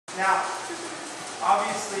Now,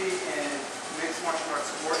 obviously in mixed martial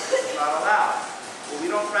arts sports, this is not allowed. Well, we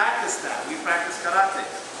don't practice that. We practice karate,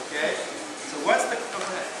 okay? So what's the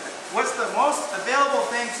most available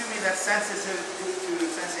thing to me that's sensitive to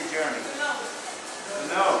Sensei Jeremy? The nose.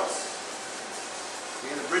 The nose.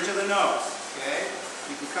 Okay, the bridge of the nose, okay?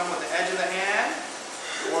 You can come with the edge of the hand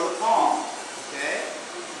or the palm, okay?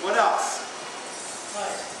 What else?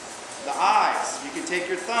 The eyes. You can take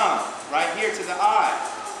your thumb right here to the eye.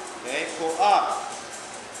 Okay, pull up.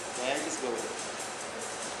 Okay, just go with it.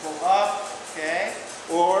 Pull up, okay?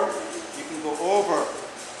 Or you can go over.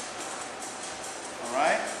 All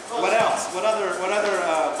right? What else? What other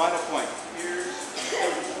vital point? Ears.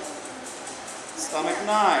 Stomach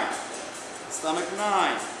 9. Stomach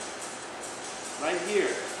 9. Right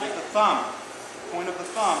here. With the thumb. Point of the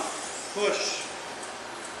thumb. Push.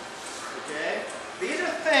 Okay? These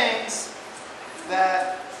are things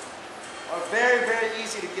that are very, very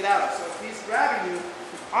easy to get out of. So if he's grabbing you,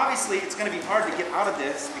 obviously it's going to be hard to get out of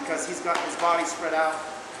this because he's got his body spread out.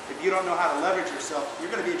 If you don't know how to leverage yourself, you're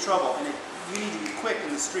going to be in trouble, and you need to be quick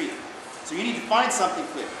in the street. So you need to find something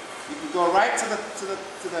quick. You can go right to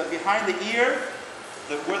the behind the ear,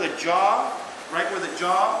 where the jaw, right where the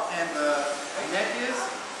jaw and the neck is,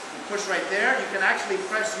 and push right there. You can actually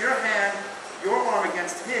press your hand, your arm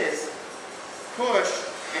against his. Push,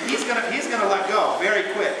 and he's gonna let go very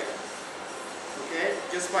quick. Okay,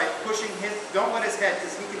 just by pushing his. Don't let his head,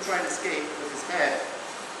 because he can try and escape with his head.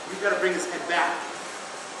 You've got to bring his head back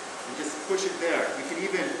and just push it there. You can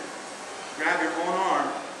even grab your own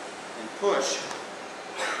arm and push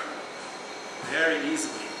very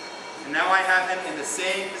easily. And now I have him in the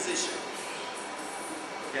same position.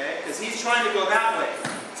 Okay, because he's trying to go that way,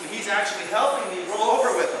 so he's actually helping me roll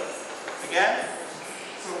over with him. Again.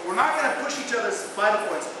 So we're not going to push each other's vital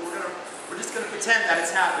points, but we're just going to pretend that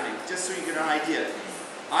it's happening, just so you get an idea.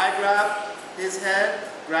 I grab his head,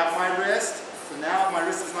 grab my wrist, so now my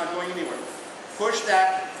wrist is not going anywhere. Push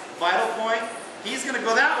that vital point. He's going to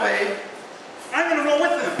go that way. I'm going to roll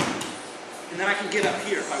with him. And then I can get up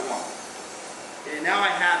here if I want. Okay, now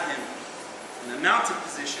I have him in a mounted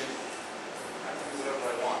position. I can do whatever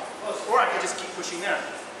I want. Or I can just keep pushing there.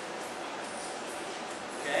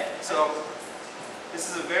 Okay, so this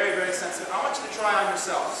is a very, very sensitive. I want you to try on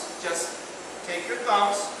yourselves. Just take your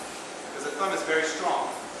thumbs, because the thumb is very strong.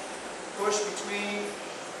 Push between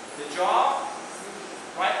the jaw,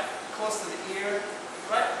 right close to the ear,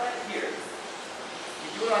 right here. You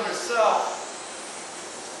do it on yourself,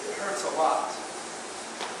 it hurts a lot.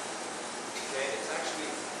 Okay, it's actually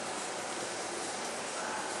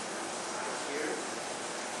right here.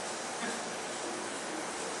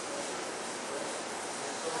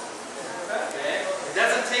 Okay. It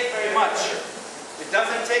doesn't take very much. It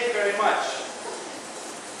doesn't take very much.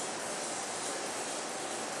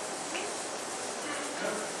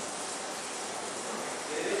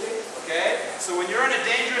 Okay? So when you're in a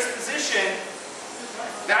dangerous position,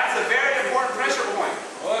 that's a very important pressure point.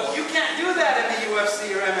 You can't do that in the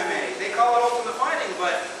UFC or MMA. They call it ultimate fighting,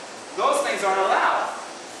 but those things aren't allowed.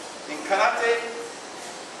 In karate,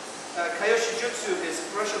 Kayoshi Jutsu is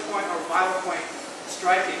pressure point or vital point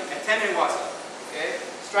striking, and tenenwaza. Okay?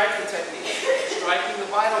 Striking technique, striking the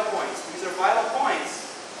vital points. These are vital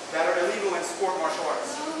points that are illegal in sport martial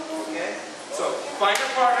arts. Okay? So find a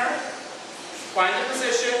partner, find a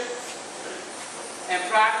position, and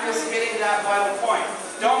practice hitting that vital point.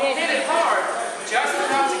 Don't hit it hard, just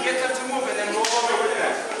enough to get them to move, and then roll over